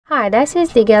Hi, this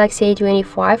is the Galaxy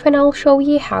A25 and I'll show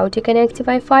you how to connect to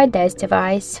Wi-Fi this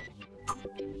device.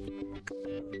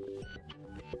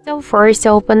 So first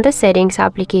open the settings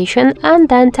application and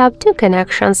then tap to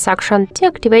connections section. To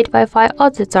activate Wi-Fi or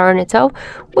to turn it off,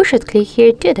 we should click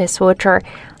here to the switcher.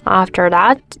 After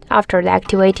that, after the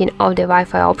activating of the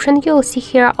Wi-Fi option, you'll see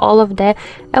here all of the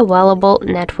available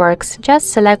networks. Just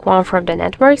select one from the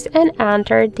networks and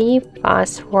enter the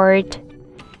password.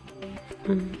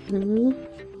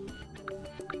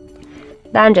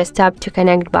 Then just tap to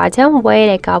connect button,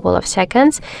 wait a couple of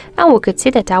seconds, and we could see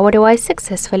that our device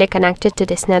successfully connected to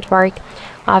this network.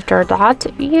 After that,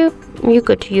 you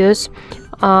could use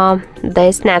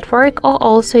this network, or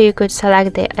also you could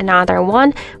select another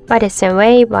one by the same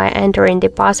way. By entering the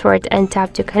password and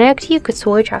tap to connect, you could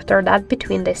switch after that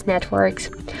between these networks.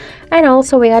 And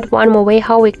also we had one more way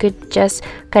how we could just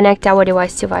connect our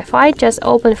device to Wi-Fi. Just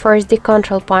open first the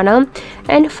control panel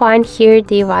and find here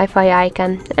the Wi-Fi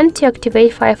icon, and to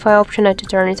activate Wi-Fi option or to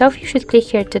turn it off, you should click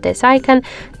here to this icon,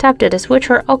 tap to the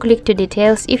switcher or click to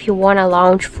details if you want to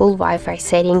launch full Wi-Fi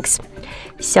settings.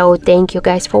 So thank you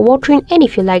guys for watching, and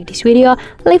if you like this video,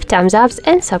 leave thumbs up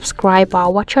and subscribe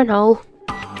our channel.